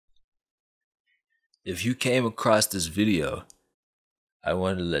If you came across this video, I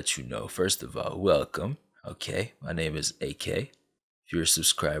want to let you know, first of all, welcome. Okay, my name is AK. If you're a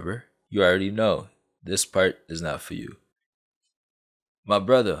subscriber, you already know this part is not for you. My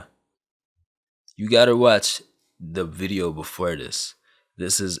brother, you gotta watch the video before this.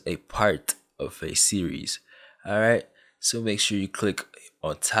 This is a part of a series. Alright, so make sure you click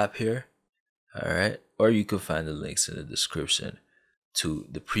on top here. Alright, or you can find the links in the description to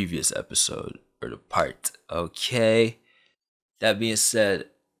the previous episode or the part. Okay. That being said,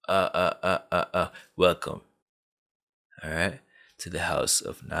 welcome. All right, to the house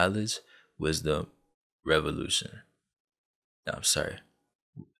of knowledge, wisdom, revolution. No, I'm sorry,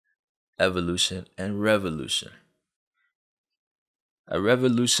 evolution and revolution. A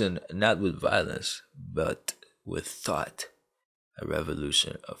revolution not with violence, but with thought. A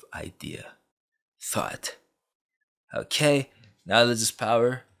revolution of idea, thought. Okay, knowledge is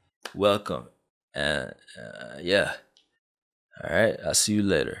power. Welcome, and yeah. All right, I'll see you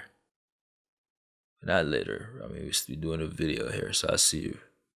later. Not later. I mean, we're doing a video here, so I'll see you.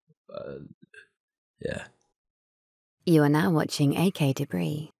 Yeah. You are now watching AK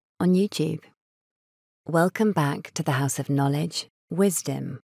Debris on YouTube. Welcome back to the House of Knowledge,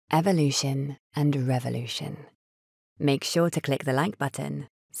 Wisdom, Evolution, and Revolution. Make sure to click the like button,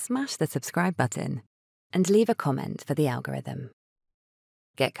 smash the subscribe button, and leave a comment for the algorithm.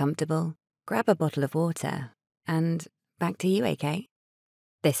 Get comfortable, grab a bottle of water, and back to you, AK.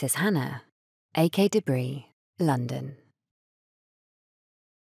 This is Hannah, AK Debris, London.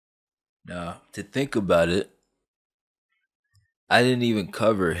 Now, to think about it, I didn't even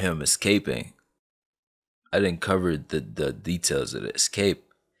cover him escaping. I didn't cover the details of the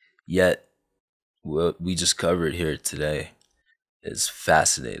escape. Yet, what we just covered here today is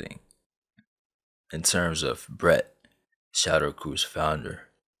fascinating in terms of Brett, Shadow Crew's founder.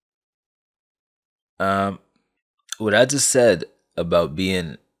 What I just said about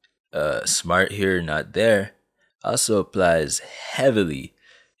being smart here, not there, also applies heavily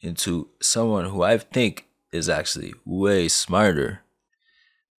into someone who I think is actually way smarter.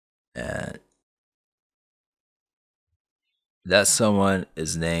 And that someone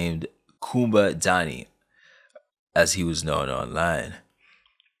is named Kumba Dani, as he was known online.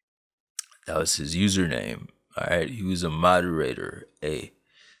 That was his username. All right, he was a moderator, a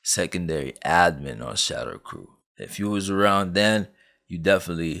secondary admin on Shadow Crew. If you was around then, you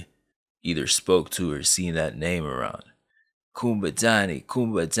definitely either spoke to or seen that name around. Kumba Dani,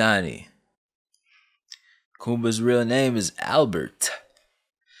 Kumba Dani. Kumba's real name is Albert.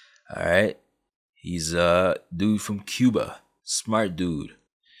 All right, he's a dude from Cuba, smart dude.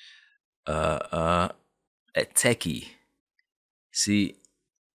 A techie. See,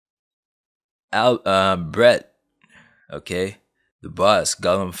 Brett, okay, the boss,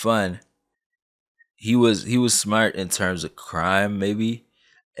 Gollum Fun. He was smart in terms of crime, maybe,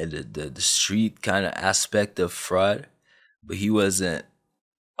 and the street kind of aspect of fraud, but he wasn't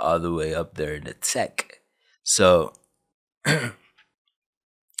all the way up there in the tech. So,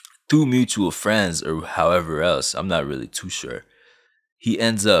 through mutual friends or however else, I'm not really too sure, he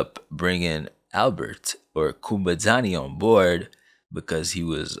ends up bringing Albert or Kumbadani on board because he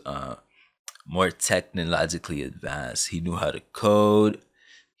was more technologically advanced. He knew how to code.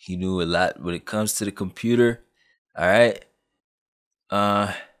 He knew a lot when it comes to the computer. All right.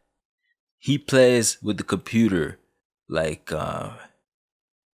 He plays with the computer like what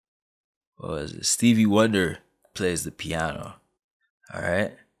was it? Stevie Wonder plays the piano. All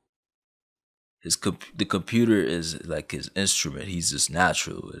right. The computer is like his instrument. He's just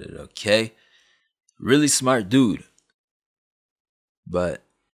natural with it. Okay. Really smart dude, but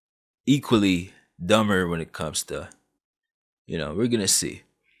equally dumber when it comes to, we're gonna see.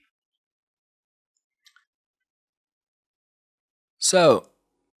 So,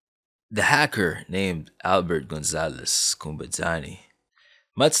 the hacker named Albert Gonzalez Kumbatani,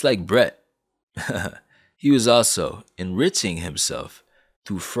 much like Brett, he was also enriching himself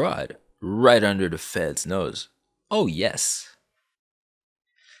through fraud right under the Fed's nose. Oh, yes.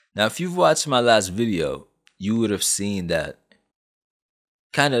 Now, if you've watched my last video, you would have seen that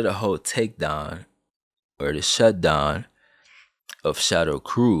kind of the whole takedown or the shutdown of Shadow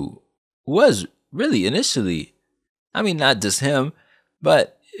Crew was really initially, I mean, not just him,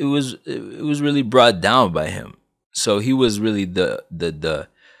 but it was really brought down by him. So he was really the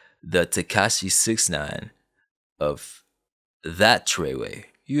Takashi 69 of that Treyway.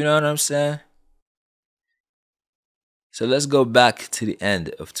 You know what I'm saying? So let's go back to the end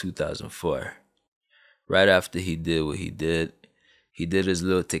of 2004. Right after he did what he did his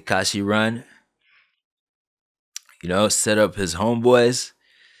little Takashi run. Set up his homeboys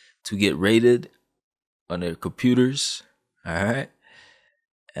to get raided on their computers. All right.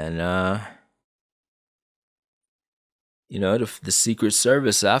 And, the Secret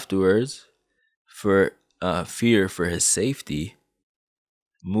Service afterwards, for fear for his safety,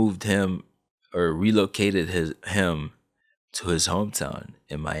 moved him or relocated him to his hometown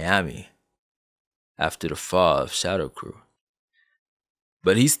in Miami after the fall of Shadow Crew.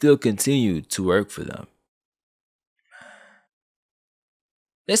 But he still continued to work for them.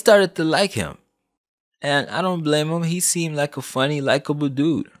 They started to like him, and I don't blame him. He seemed like a funny, likable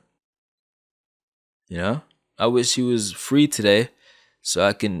dude. You know? I wish he was free today so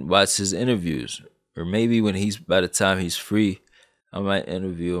I can watch his interviews. Or maybe by the time he's free, I might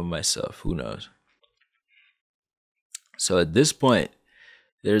interview him myself. Who knows? So at this point,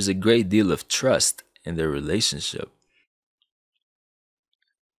 there's a great deal of trust in their relationship.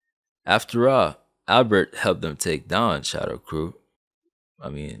 After all, Albert helped them take down Shadow Crew. I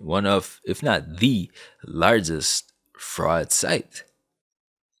mean, one of, if not the largest fraud site.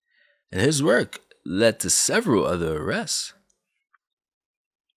 And his work led to several other arrests.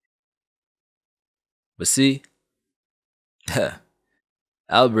 But see,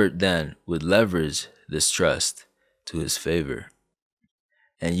 Albert then would leverage this trust to his favor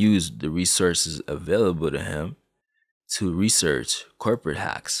and use the resources available to him to research corporate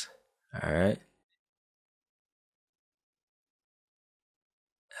hacks. All right.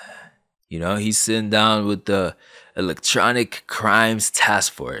 He's sitting down with the Electronic Crimes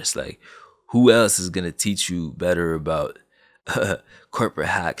Task Force. Like, who else is going to teach you better about corporate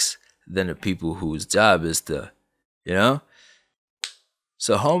hacks than the people whose job is to, you know?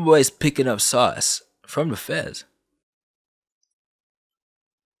 So homeboy's picking up sauce from the feds.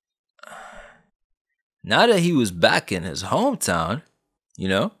 Now that he was back in his hometown,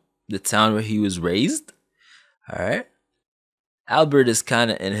 the town where he was raised, all right, Albert is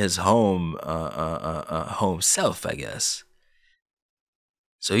kind of in his home self, I guess.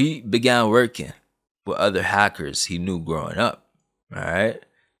 So he began working with other hackers he knew growing up, all right?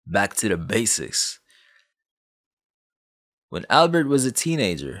 Back to the basics. When Albert was a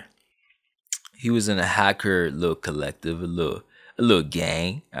teenager, he was in a hacker little collective, a little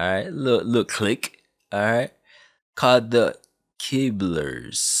gang, all right? Little clique, all right? Called the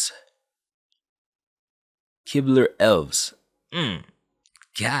Kibblers. Kibler Elves.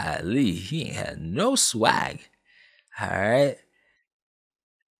 Golly, he ain't had no swag. All right.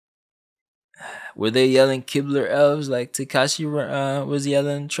 Were they yelling Kibler Elves like Takashi was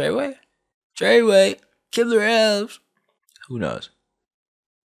yelling Treyway? Treyway, Kibler Elves. Who knows?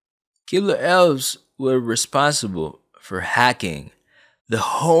 Kibler Elves were responsible for hacking the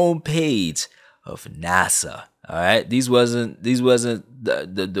homepage of NASA. All right, these wasn't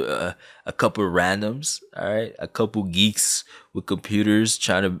a couple of randoms. All right, a couple geeks with computers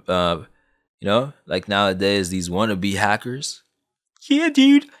trying to like nowadays these wannabe hackers. Yeah,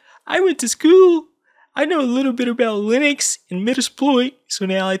 dude, I went to school. I know a little bit about Linux and Metasploit, so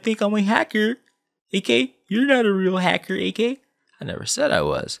now I think I'm a hacker. AK, you're not a real hacker, AK. I never said I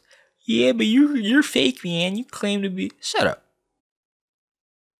was. Yeah, but you're fake, man. You claim to be. Shut up.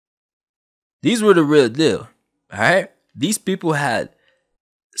 These were the real deal. All right? These people had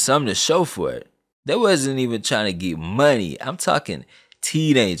something to show for it. They wasn't even trying to get money. I'm talking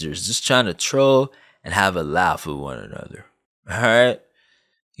teenagers just trying to troll and have a laugh with one another. All right?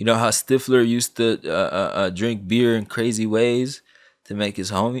 You know how Stifler used to drink beer in crazy ways to make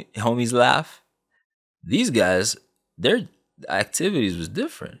his homies laugh? These guys, their activities was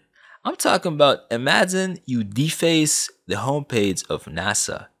different. I'm talking about, imagine you deface the homepage of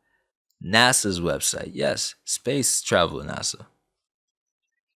NASA. NASA's website. Yes, space travel NASA.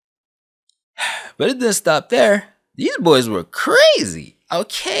 But it didn't stop there. These boys were crazy.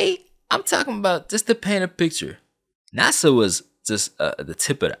 Okay? I'm talking about, just to paint a picture. NASA was just the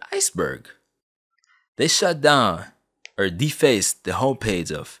tip of the iceberg. They shut down or defaced the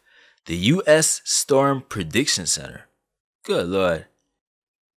homepage of the U.S. Storm Prediction Center. Good Lord.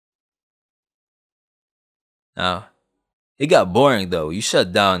 Now, it got boring though. You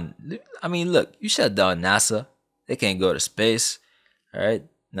shut down, you shut down NASA. They can't go to space. All right?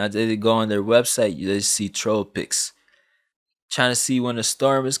 Now they go on their website, you just see troll pics. Trying to see when the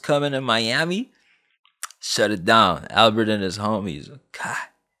storm is coming in Miami. Shut it down. Albert and his homies. God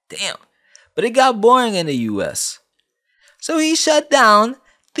damn. But it got boring in the US. So he shut down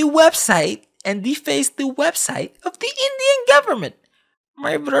the website and defaced the website of the Indian government.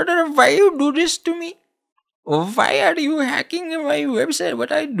 My brother, why you do this to me? Why are you hacking my website?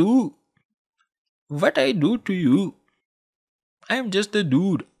 What I do? What I do to you? I'm just a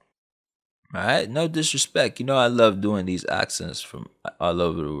dude. Alright? No disrespect. I love doing these accents from all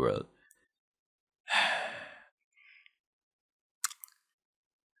over the world.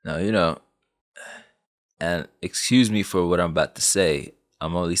 Now, and excuse me for what I'm about to say.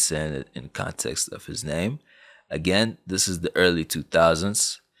 I'm only saying it in context of his name. Again, this is the early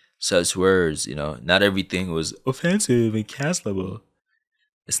 2000s. Such words, not everything was offensive and cancelable.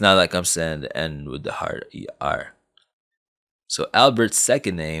 It's not like I'm saying the N with the hard ER. So Albert's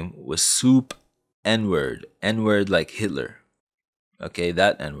second name was Soup N word. N word like Hitler. Okay,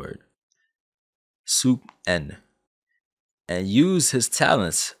 that N word. Soup N. And use his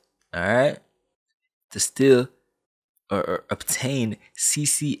talents, all right, to steal or obtain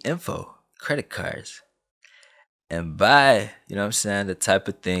CC info, credit cards, and buy, what I'm saying, the type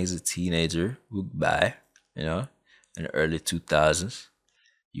of things a teenager would buy, you know, in the early 2000s.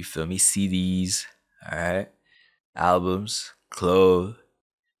 You feel me? CDs, all right, albums, clothes,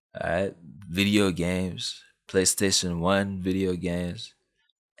 all right, video games, PlayStation 1 video games,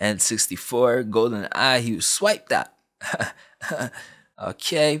 N64, Golden Eye, he would swipe that.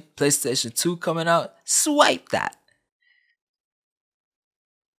 Okay, PlayStation 2 coming out, swipe that.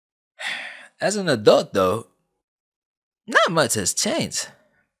 As an adult, though, not much has changed.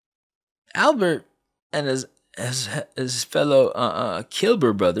 Albert and his fellow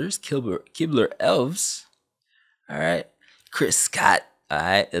Kilber brothers, Kibler elves, all right, Chris Scott, all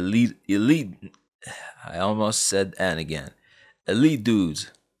right, elite. I almost said and again, elite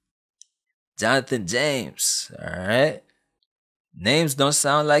dudes. Jonathan James, all right. Names don't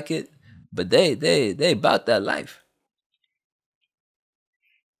sound like it, but they about that life.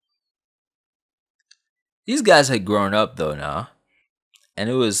 These guys had grown up though now, and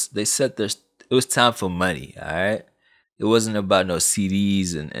they said it was time for money. All right, it wasn't about no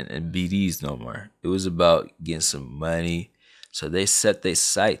CDs and BDs no more. It was about getting some money. So they set their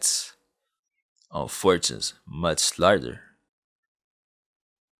sights on fortunes much larger.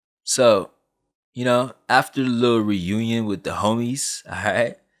 So after the little reunion with the homies, all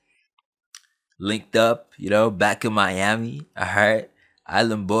right, linked up, back in Miami, all right,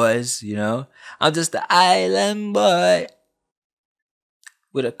 Island Boys, I'm just an island boy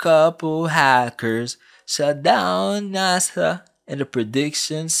with a couple hackers, shut down NASA in the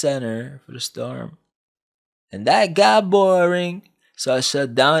prediction center for the storm. And that got boring, so I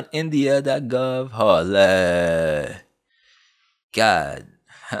shut down India.gov. Holy. God.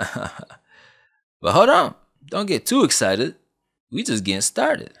 But hold on, don't get too excited. We just getting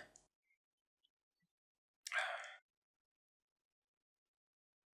started.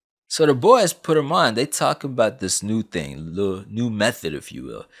 So the boys put them on. They talk about this new thing, little new method, if you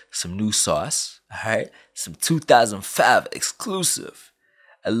will. Some new sauce, all right? Some 2005 exclusive.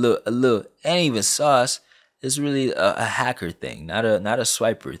 A little, ain't even sauce. It's really a hacker thing, not a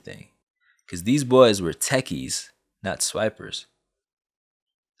swiper thing. Because these boys were techies, not swipers.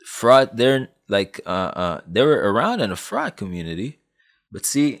 Fraud, they're like, they were around in the fraud community. But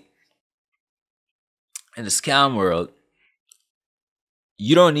see, in the scam world,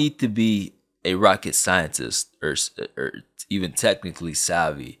 you don't need to be a rocket scientist or even technically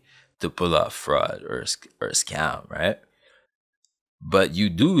savvy to pull off fraud or a scam, right? But you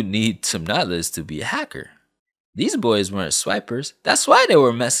do need some knowledge to be a hacker. These boys weren't swipers. That's why they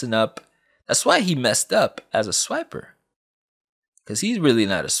were messing up. That's why he messed up as a swiper. Because he's really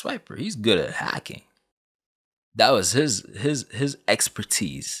not a swiper. He's good at hacking. That was his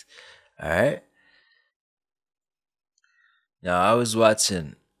expertise. All right. Now I was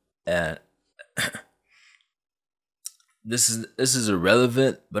watching, and this is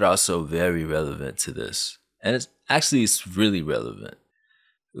irrelevant, but also very relevant to this. And it's really relevant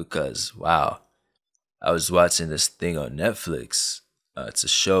because wow, I was watching this thing on Netflix. It's a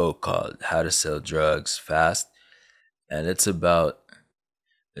show called How to Sell Drugs Fast, and it's about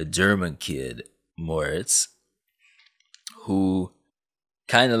a German kid, Moritz, who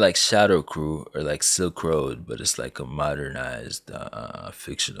kind of like Shadow Crew or like Silk Road, but it's like a modernized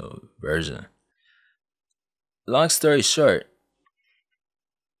fictional version. Long story short,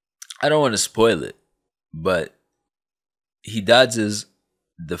 I don't want to spoil it, but he dodges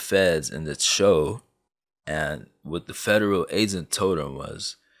the feds in the show, and what the federal agent told him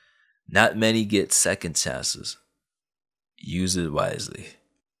was, not many get second chances. Use it wisely.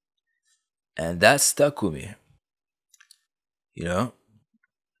 And that stuck with me. You know?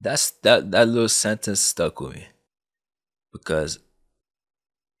 That little sentence stuck with me. Because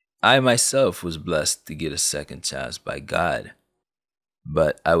I myself was blessed to get a second chance by God.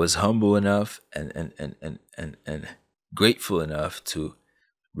 But I was humble enough and grateful enough to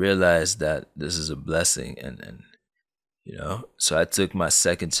realize that this is a blessing and so I took my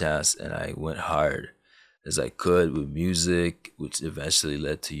second chance and I went hard as I could with music, which eventually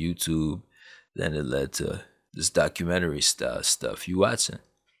led to YouTube. Then it led to this documentary style stuff you watching.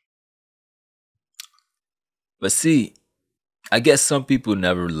 But see, I guess some people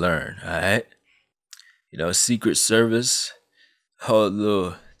never learn, all right? Secret Service, whole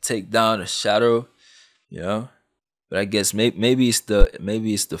little take down a shadow, you know? But I guess maybe it's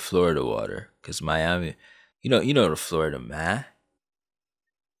the Florida water, cuz Miami, you know the Florida man.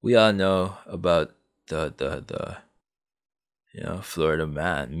 We all know about the Florida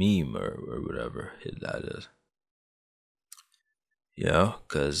man meme or whatever that is.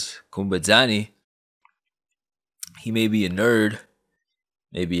 Cuz Kumbadzani, he may be a nerd,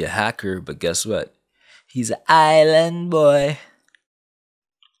 maybe a hacker, but guess what? He's an island boy.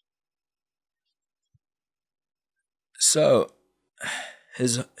 So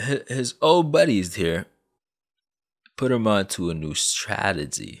his old buddies here put him onto a new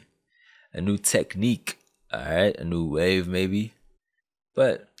strategy, a new technique, all right, a new wave maybe,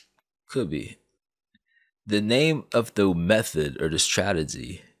 but could be. The name of the method or the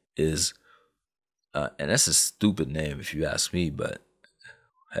strategy is, and that's a stupid name if you ask me, but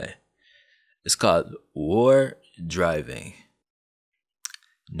hey, it's called war driving.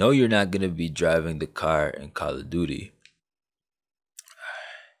 No, you're not gonna be driving the car in Call of Duty.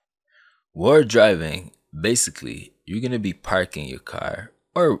 War driving, basically, you're gonna be parking your car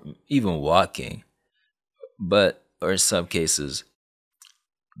or even walking, but or in some cases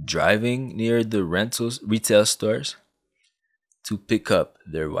driving near the rentals retail stores to pick up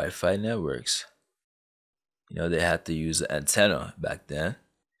their Wi-Fi networks. They had to use an antenna back then.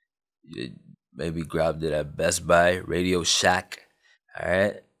 You maybe grabbed it at Best Buy, Radio Shack. All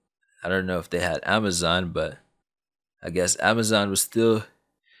right. I don't know if they had Amazon, but I guess Amazon was still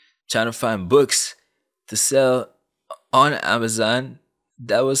trying to find books to sell on Amazon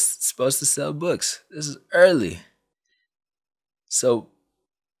that was supposed to sell books. This is early. So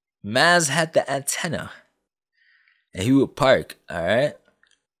Maz had the antenna and he would park, all right,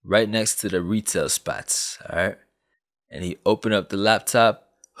 right next to the retail spots, all right. And he opened up the laptop,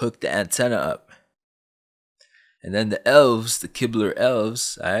 hooked the antenna up. And then the elves, the Kibler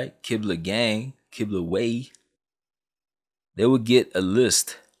elves, all right, Kibler gang, Kibler way, they would get a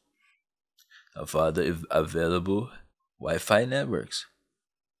list of all the available Wi-Fi networks.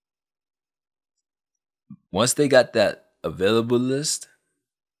 Once they got that available list,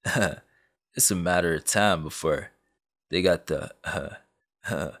 it's a matter of time before they got the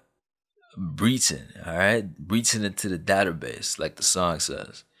breaching, all right? Breaching into the database, like the song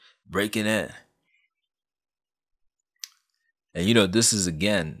says, breaking in. And this is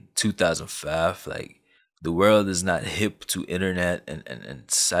again 2005. Like, the world is not hip to internet and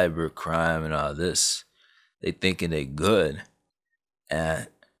cyber crime and all this. They thinking they good. And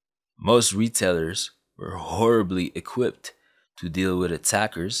most retailers were horribly equipped to deal with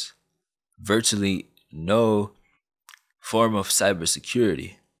attackers. Virtually no form of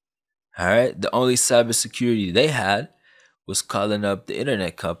cybersecurity. All right. The only cybersecurity they had was calling up the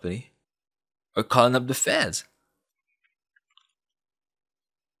internet company or calling up the feds.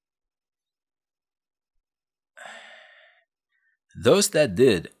 Those that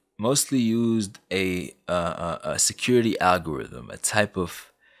did mostly used a security algorithm, a type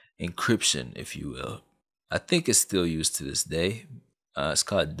of encryption, if you will. I think it's still used to this day. It's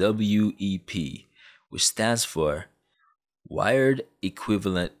called WEP, which stands for Wired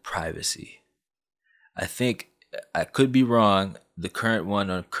Equivalent Privacy. I think I could be wrong. The current one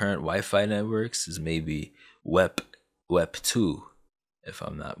on current Wi-Fi networks is maybe Web 2, if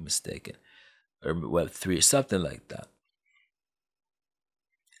I'm not mistaken, or Web 3, or something like that.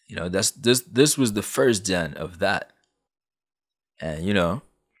 That's this was the first gen of that. And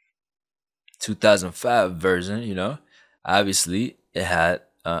 2005 version, obviously it had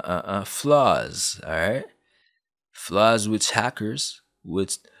flaws, all right? Flaws which hackers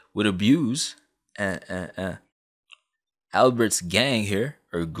would abuse, and Albert's gang here,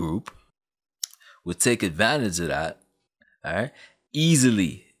 or group, would take advantage of that, all right?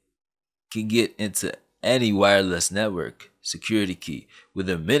 Easily can get into any wireless network security key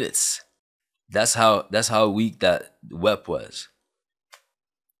within minutes. That's how weak that web was.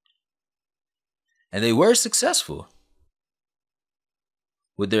 And they were successful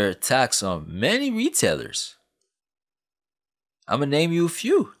with their attacks on many retailers. I'm gonna name you a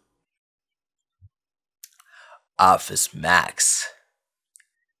few. Office Max,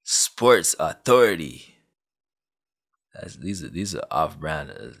 Sports Authority. These are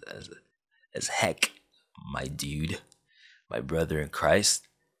off-brand as heck, my dude, my brother in Christ.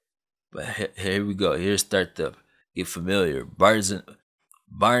 But here we go. Here's start to get familiar. Barnes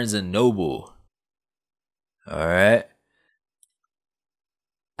and Noble. All right.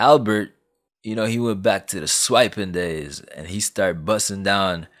 Albert, he went back to the swiping days and he started busting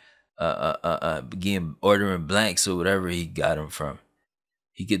down begin ordering blanks or whatever he got them from.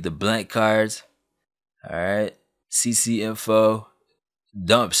 He get the blank cards. All right, CC info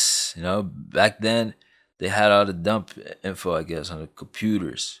dumps. Back then they had all the dump info, I guess, on the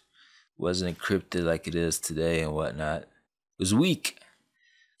computers. Wasn't encrypted like it is today and whatnot. It was weak.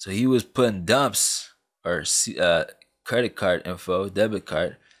 So he was putting dumps or credit card info, debit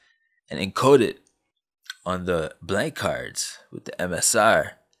card, and encode it on the blank cards with the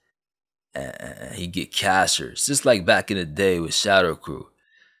MSR. And he get cashers, just like back in the day with Shadow Crew.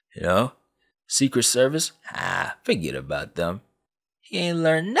 Secret Service, forget about them. He ain't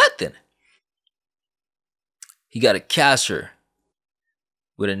learned nothing. He got a casher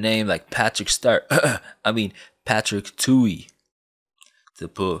with a name like Patrick Stark. Patrick Tui, to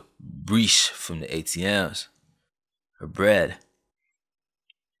pull breach from the ATMs or bread.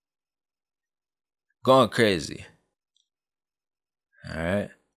 Going crazy. All right.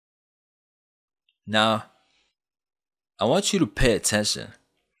 Now, I want you to pay attention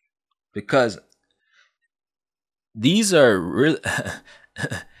because these are real.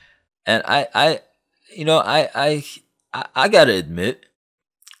 And I gotta admit,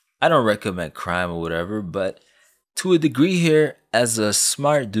 I don't recommend crime or whatever, but to a degree here, as a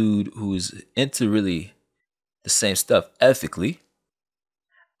smart dude who's into really the same stuff ethically,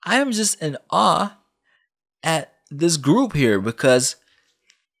 I am just in awe at this group here because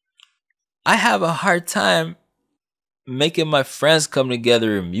I have a hard time making my friends come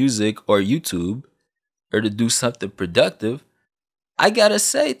together in music or YouTube or to do something productive. I gotta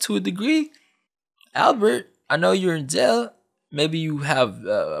say, to a degree, Albert, I know you're in jail. Maybe you have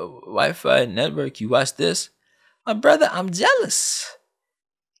Wi-Fi network. You watch this. My brother, I'm jealous.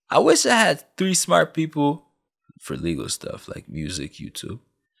 I wish I had 3 smart people for legal stuff like music, YouTube.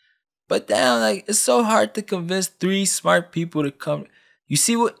 But damn, like it's so hard to convince 3 smart people to come. You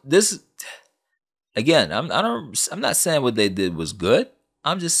see what this? Again, I'm not saying what they did was good.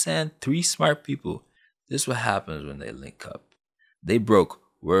 I'm just saying 3 smart people. This is what happens when they link up. They broke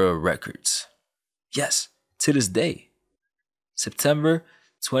world records. Yes, to this day. September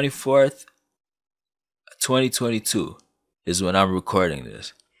 24th, 2022 is when I'm recording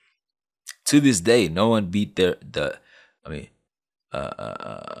this. To this day, no one beat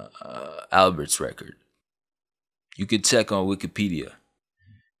Albert's record. You can check on Wikipedia.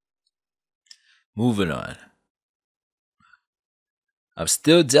 Moving on. I'm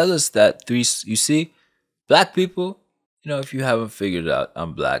still jealous that 3, you see, black people, if you haven't figured it out,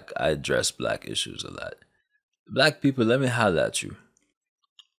 I'm black. I address black issues a lot. Black people, let me holler at you.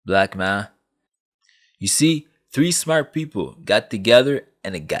 Black man. You see, 3 smart people got together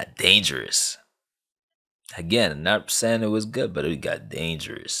and it got dangerous. Again, I'm not saying it was good, but it got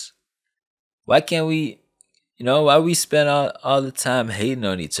dangerous. Why can't we, why we spend all the time hating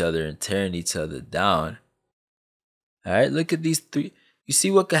on each other and tearing each other down? All right, look at these 3. You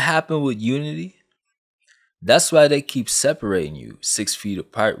see what could happen with unity? That's why they keep separating you 6 feet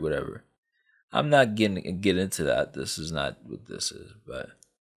apart, whatever. I'm not get into that. This is not what this is, but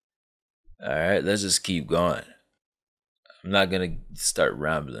all right, let's just keep going. I'm not gonna start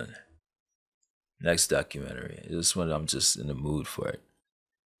rambling. Next documentary. This one, I'm just in the mood for it.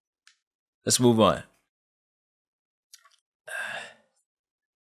 Let's move on.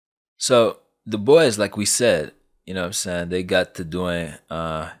 So the boys, like we said, they got to doing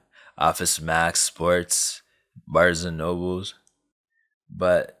Office Max, Sports, Barnes and Nobles,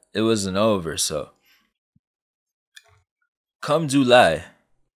 but it wasn't over. So come July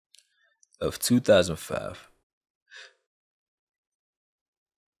of 2005,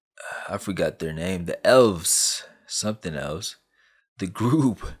 I forgot their name, the Elves, something else, the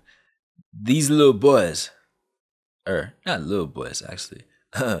group, these little boys, or not little boys actually,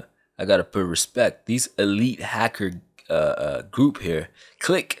 I gotta put respect, these elite hacker group here,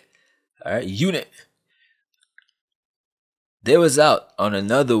 click, all right, unit, they was out on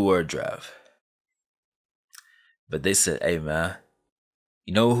another war drive, but they said, hey man,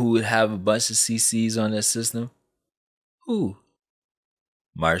 you know who would have a bunch of CCs on their system? Who?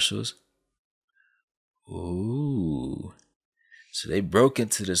 Marshals. Ooh. So they broke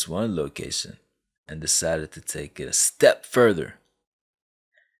into this one location and decided to take it a step further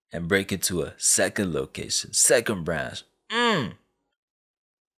and break into a second location, second branch.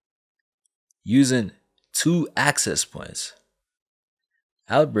 Using 2 access points.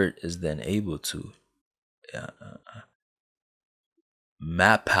 Albert is then able to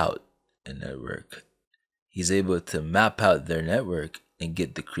map out a network. He's able to map out their network and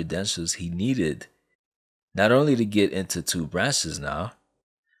get the credentials he needed, not only to get into 2 branches now,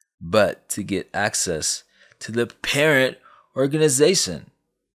 but to get access to the parent organization.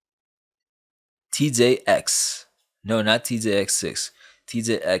 TJX. No, not TJX6.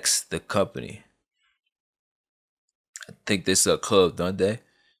 TJX, the company. I think they sell clothes, don't they?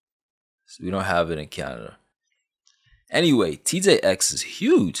 So we don't have it in Canada. Anyway, TJX is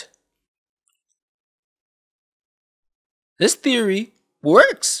huge. This theory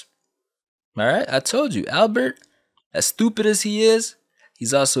works. All right, I told you, Albert, as stupid as he is,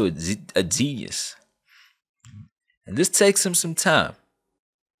 he's also a genius. And this takes him some time.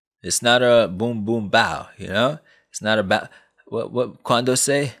 It's not a boom boom bow, you know? It's not about what Quando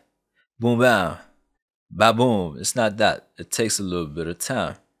say? Boom bow. Ba boom. It's not that. It takes a little bit of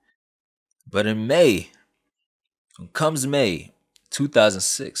time. But in May, when comes May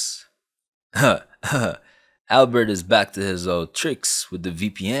 2006, Albert is back to his old tricks with the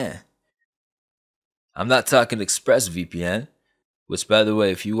VPN. I'm not talking Express VPN, which, by the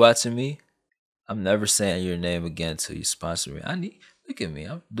way, if you watching me, I'm never saying your name again until you sponsor me. Look at me.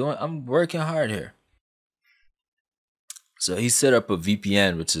 I'm working hard here. So he set up a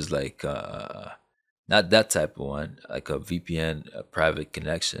VPN, which is like not that type of one, like a VPN, a private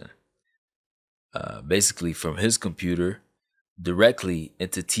connection, basically from his computer directly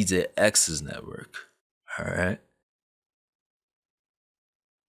into TJX's network. All right.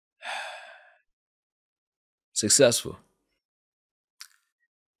 Successful.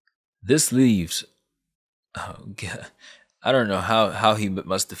 This leaves, oh God, I don't know how he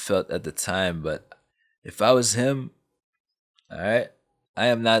must have felt at the time, but if I was him, all right, I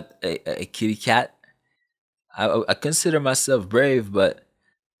am not a kitty cat. I consider myself brave, but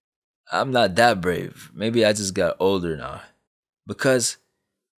I'm not that brave. Maybe I just got older now. Because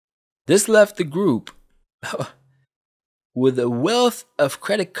this left the group with a wealth of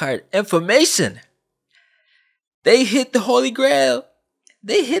credit card information. They hit the Holy Grail.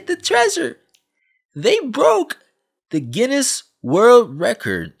 They hit the treasure. They broke the Guinness World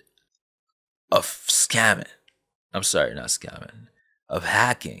Record of scamming. I'm sorry, not scamming, of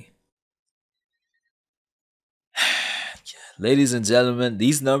hacking. Ladies and gentlemen,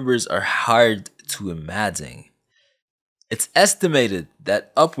 these numbers are hard to imagine. It's estimated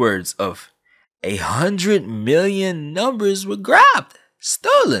that upwards of 100 million numbers were grabbed,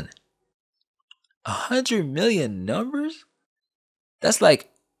 stolen. 100 million numbers? That's like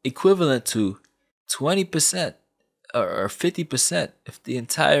equivalent to 20% or 50% of the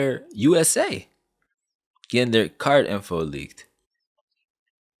entire USA getting their card info leaked.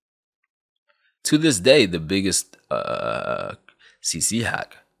 To this day, the biggest CC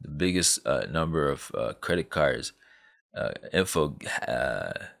hack, the biggest number of credit cards info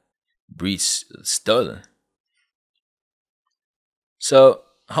breach stolen. So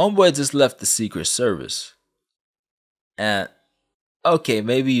homeboy just left the Secret Service, and okay,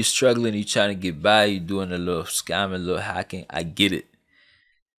 maybe you're struggling, you're trying to get by, you're doing a little scamming, a little hacking. I get it,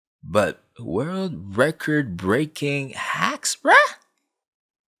 but world record breaking hacks, bruh.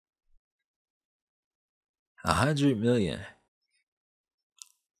 100 million.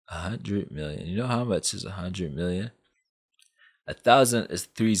 100 million. You know how much is 100 million? 1,000 is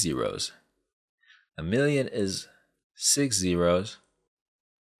 3 zeros. A million is 6 zeros.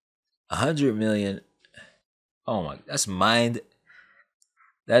 100 million. Oh my, that's mind.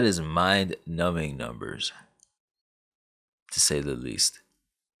 That is mind numbing numbers, to say the least.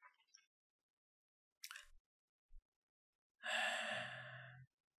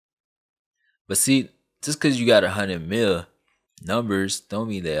 But see, just because you got 100 mil numbers, don't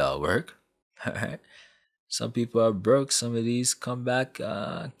mean they all work. All right. Some people are broke. Some of these come back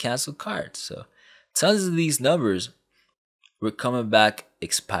cancel cards. So tons of these numbers were coming back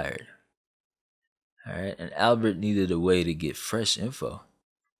expired. All right. And Albert needed a way to get fresh info.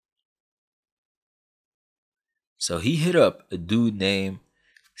 So he hit up a dude named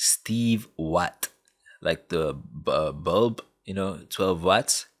Steve Watt, like the bulb, 12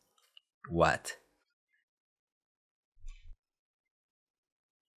 watts. Watt.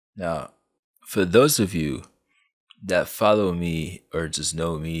 Now, for those of you that follow me or just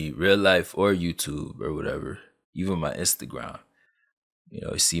know me, real life or YouTube or whatever, even my Instagram,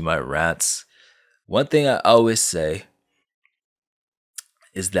 see my rants. One thing I always say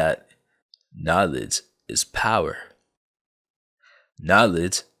is that knowledge is power.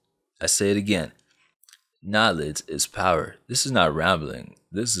 Knowledge, I say it again, knowledge is power. This is not rambling.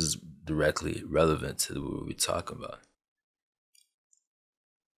 This is directly relevant to what we're talking about.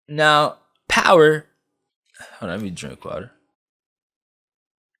 Now, power. Hold on, let me drink water.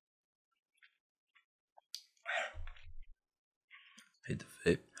 Hit the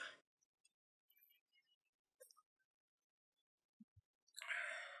vape.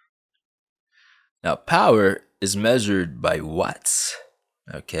 Now, power is measured by watts,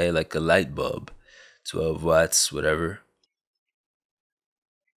 okay, like a light bulb. 12 watts, whatever.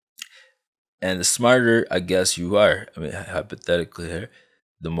 And the smarter, I guess, you are, I mean, hypothetically here,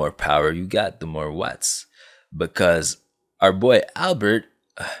 the more power you got, the more watts. Because our boy Albert,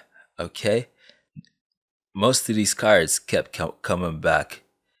 okay, most of these cards kept coming back.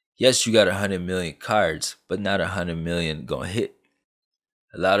 Yes, you got 100 million cards, but not 100 million gonna hit.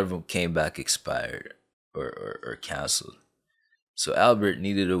 A lot of them came back expired or canceled. So Albert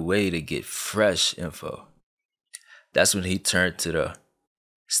needed a way to get fresh info. That's when he turned to the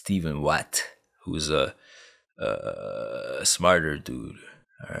Stephen Watt, who's a smarter dude.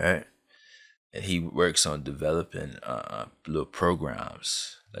 All right. And he works on developing little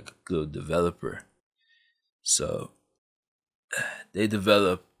programs, like a little developer. So they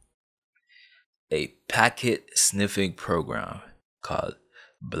developed a packet sniffing program called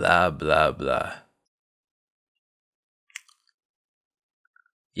blah blah blah.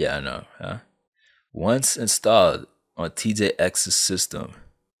 Yeah, I know, huh? Once installed on TJX's system,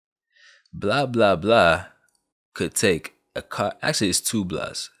 blah blah blah could take a car. Actually, it's two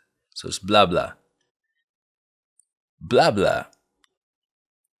blahs, so it's blah blah. Blah blah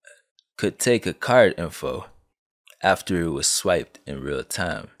could take a card info after it was swiped in real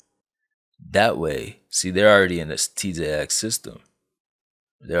time. That way, see, they're already in this TJX system.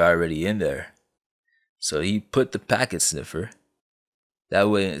 They're already in there. So he put the packet sniffer. That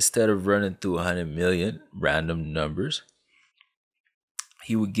way, instead of running through 100 million random numbers,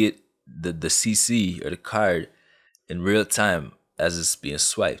 he would get the CC or the card in real time as it's being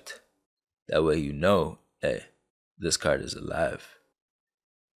swiped. That way, you know, hey, this card is alive.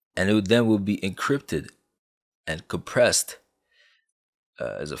 And it would then will be encrypted and compressed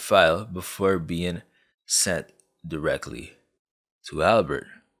as a file before being sent directly to Albert.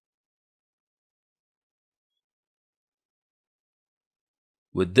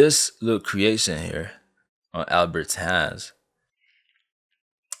 With this little creation here on Albert's hands,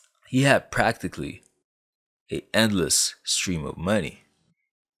 he had practically a endless stream of money.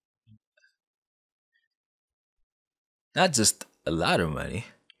 Not just a lot of money.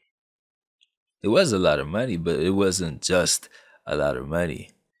 It was a lot of money, but it wasn't just a lot of money.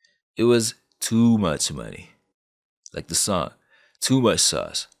 It was too much money. Like the song, too much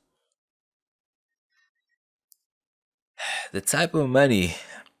sauce. The type of money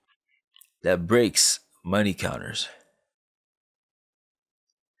that breaks money counters.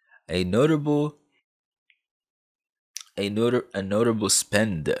 A notable a notable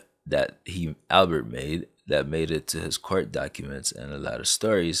spend that he Albert made that made it to his court documents and a lot of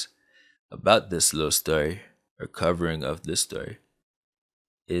stories about this little story or covering of this story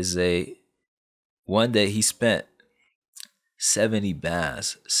is a one day he spent 70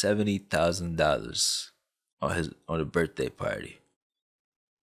 bands, $70,000 on a birthday party.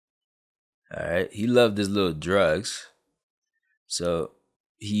 All right, he loved his little drugs, so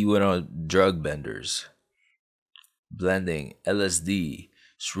he went on drug benders, blending LSD,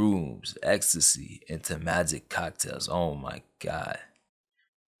 shrooms, ecstasy into magic cocktails. Oh my god,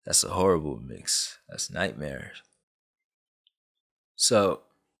 that's a horrible mix. That's nightmares. So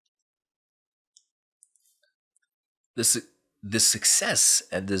the the success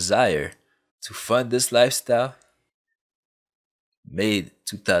and desire to fund this lifestyle made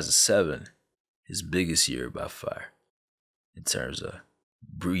 2007 his biggest year by far in terms of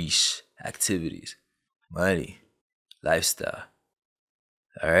breach activities, money, lifestyle.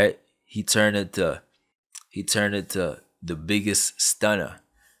 All right, he turned into the biggest stunner.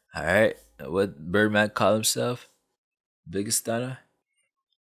 All right, what Birdman called himself? Biggest stunner,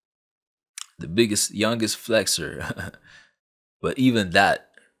 the biggest, youngest flexor. But even that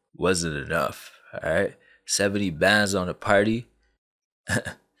wasn't enough. All right, 70 bands on a party.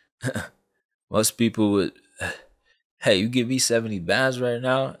 Most people would, hey, you give me 70 bands right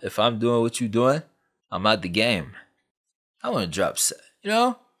now. If I'm doing what you're doing, I'm out the game. I want to drop, you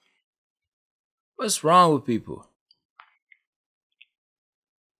know, what's wrong with people?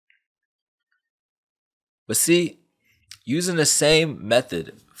 But see, using the same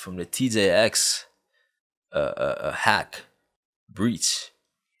method from the TJX hack breach,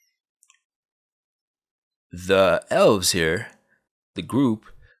 the elves here, the group,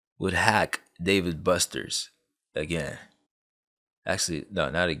 would hack David Buster's again. Actually, no,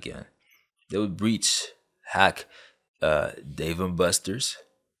 not again. They would breach, hack Dave and Buster's,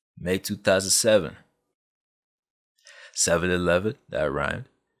 May 2007. 7-Eleven, that rhymed.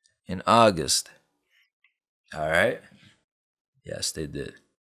 In August. All right? Yes, they did.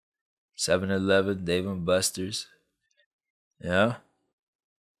 7-Eleven, Dave and Buster's. Yeah.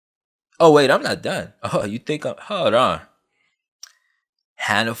 Oh, wait, I'm not done. Oh, you think I'm. Hold on.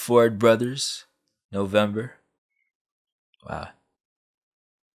 Hannaford Brothers, November. Wow,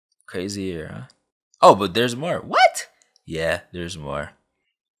 crazy year, huh? Oh, but there's more. What? Yeah, there's more.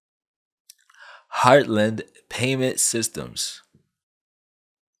 Heartland Payment Systems.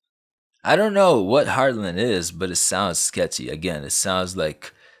 I don't know what Heartland is, but it sounds sketchy. Again, it sounds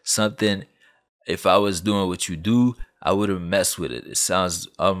like something. If I was doing what you do, I wouldn't mess with it. It sounds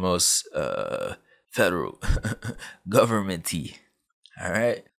almost federal, governmenty. All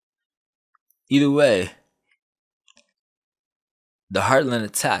right. Either way, the Heartland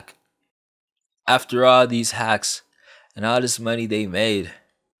attack. After all these hacks and all this money they made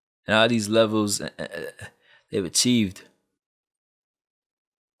and all these levels they've achieved,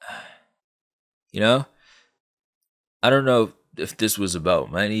 you know, I don't know if this was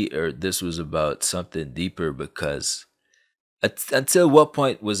about money or this was about something deeper because until what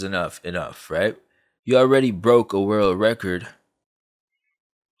point was enough, right? You already broke a world record,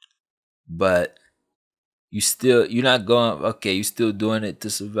 but you're not going, okay, you still doing it to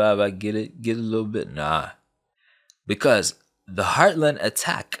survive. I get it. Get a little bit. Nah. Because the Heartland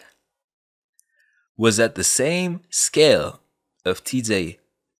attack was at the same scale of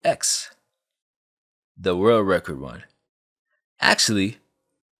TJX, the world record one. Actually,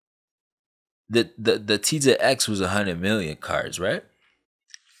 the TJX was 100 million cards, right?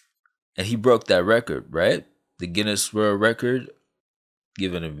 And he broke that record, right? The Guinness World Record,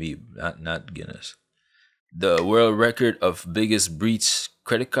 given to me, not Guinness. The world record of biggest breach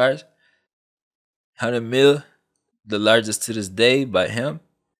credit cards, 100 mil, the largest to this day by him.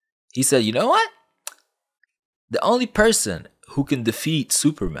 He said, you know what? The only person who can defeat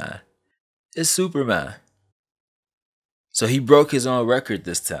Superman is Superman. So he broke his own record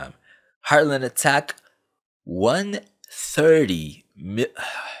this time. Heartland Attack 130 mil.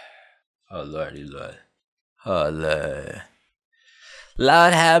 Oh, Lordy, Lord. Oh, Lord.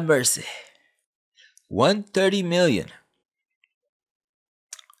 Lord have mercy. 130 million.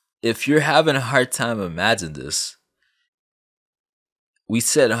 If you're having a hard time imagine this, we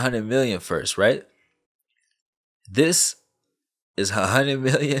said 100 million first, right? This is 100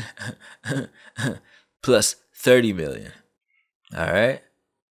 million plus 30 million. All right?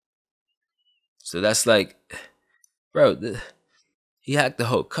 So that's like, bro, he hacked the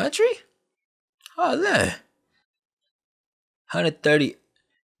whole country? Oh, man. 130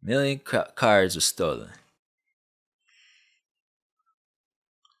 million cards were stolen.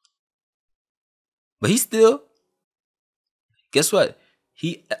 But he still, guess what?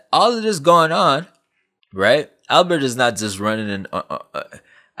 He all of this going on, right? Albert is not just running in.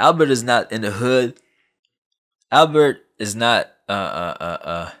 Albert is not in the hood. Albert is not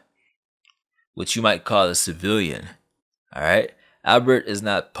what you might call a civilian. All right. Albert is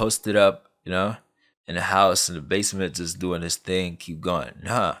not posted up, in a house in the basement just doing his thing, keep going.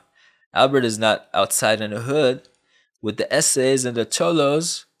 Nah. Albert is not outside in the hood with the essays and the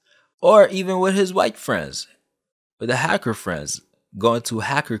cholos, or even with his white friends, with the hacker friends, going to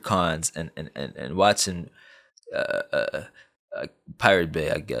hacker cons and watching Pirate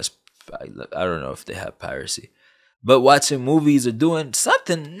Bay, I guess. I don't know if they have piracy. But watching movies or doing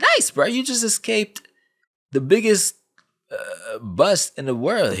something nice, bro. You just escaped the biggest bust in the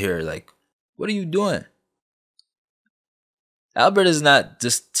world here. Like, what are you doing? Albert is not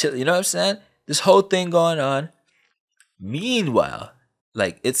just chill. You know what I'm saying? This whole thing going on. Meanwhile,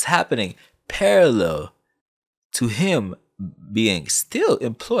 like, it's happening parallel to him being still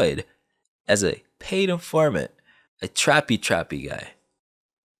employed as a paid informant, a trappy guy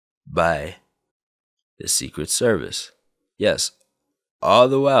by the Secret Service. Yes, all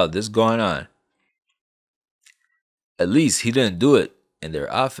the while this going on. At least he didn't do it in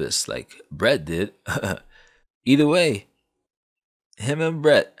their office like Brett did. Either way, him and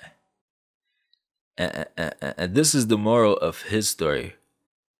Brett. And this is the moral of his story.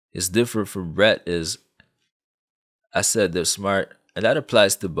 It's different from Brett is, I said they're smart, and that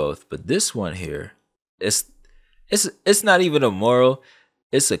applies to both. But this one here, it's not even a moral,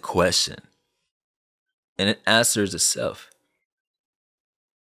 it's a question. And it answers itself.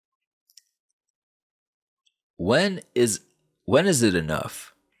 When is it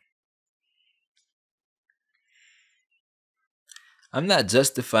enough? I'm not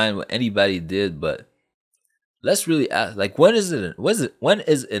justifying what anybody did, but let's really ask, like, when is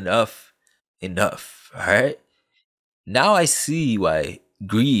enough enough? All right. Now I see why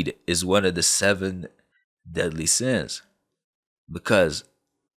greed is one of the 7 deadly sins, because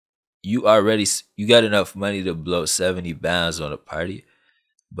you got enough money to blow 70 bands on a party,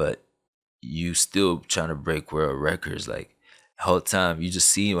 but you still trying to break world records. Like, the whole time you just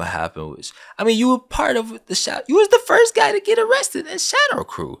seen what happened. Which, I mean, you were part of the shot. You was the first guy to get arrested in Shadow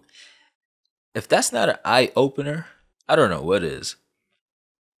Crew. If that's not an eye opener, I don't know what is.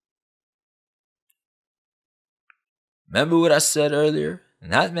 Remember what I said earlier?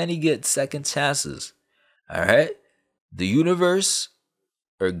 Not many get second chances. All right? The universe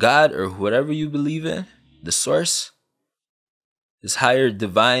or God or whatever you believe in, the source, this higher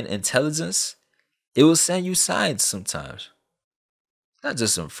divine intelligence, it will send you signs sometimes. Not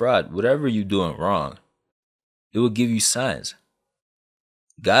just some fraud, whatever you're doing wrong, it will give you signs.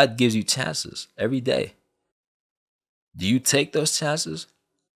 God gives you chances every day. Do you take those chances?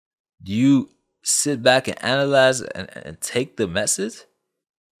 Do you sit back and analyze and take the message?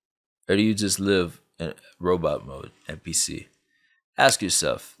 Or do you just live in robot mode, NPC? Ask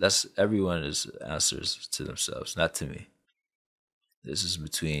yourself. That's everyone is answers to themselves, not to me. This is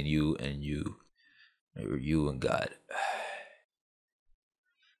between you and you, or you and God.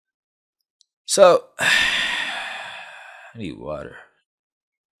 So, I need water.